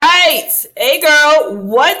Hey, girl,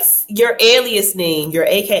 what's your alias name, your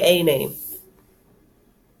AKA name?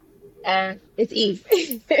 It's Eve.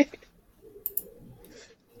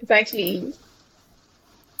 It's actually Eve.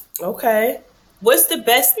 Okay. What's the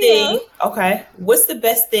best Yeah. thing? Okay. What's the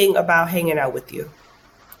best thing about hanging out with you?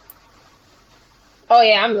 Oh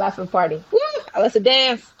yeah, I'm laughing party. Woo! I let's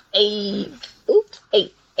dance. Hey, oops,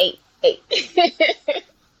 hey, hey, hey.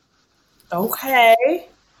 Okay.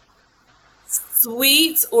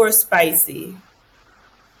 Sweet or spicy?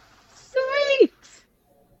 Sweet,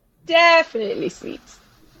 definitely sweet.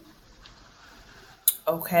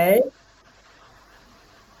 Okay.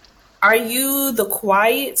 Are you the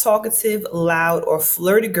quiet, talkative, loud, or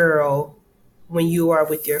flirty girl when you are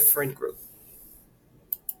with your friend group?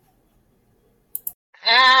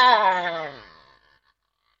 Ah,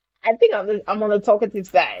 I think I'm on the talkative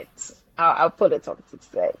side. I'll put the talkative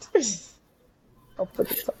side. I'll put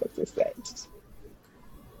the talkative side.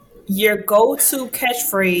 Your go to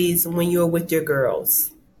catchphrase when you're with your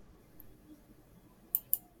girls?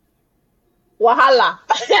 Wahala,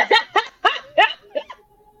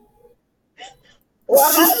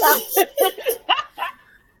 wahala.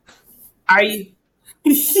 Are you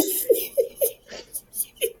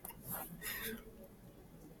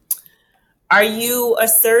are you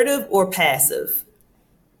assertive or passive?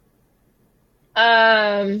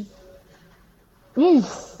 Um,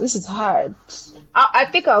 this is hard. I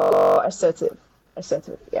think I'll go assertive.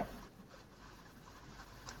 Assertive, yeah.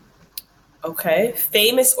 Okay.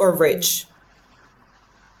 Famous or rich?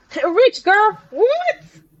 Rich girl, what?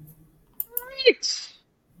 Rich.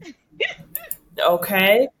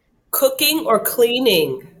 Okay. Cooking or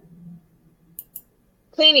cleaning?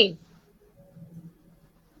 Cleaning.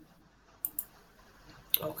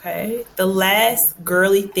 Okay. The last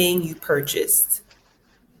girly thing you purchased?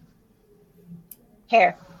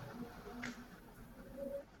 Hair.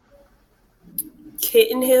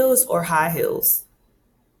 Kitten heels or high heels?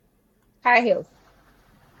 High heels.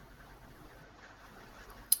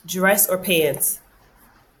 Dress or pants?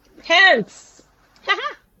 Pants.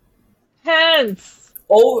 Pants.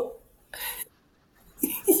 O-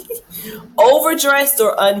 Overdressed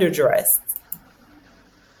or underdressed?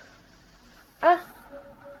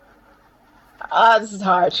 Ah, this is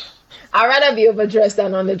hard. I'd rather be overdressed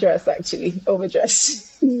than underdressed, actually. Overdressed.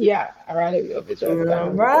 Yeah, I'd rather be overdressed than All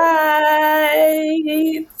underdressed.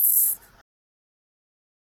 right.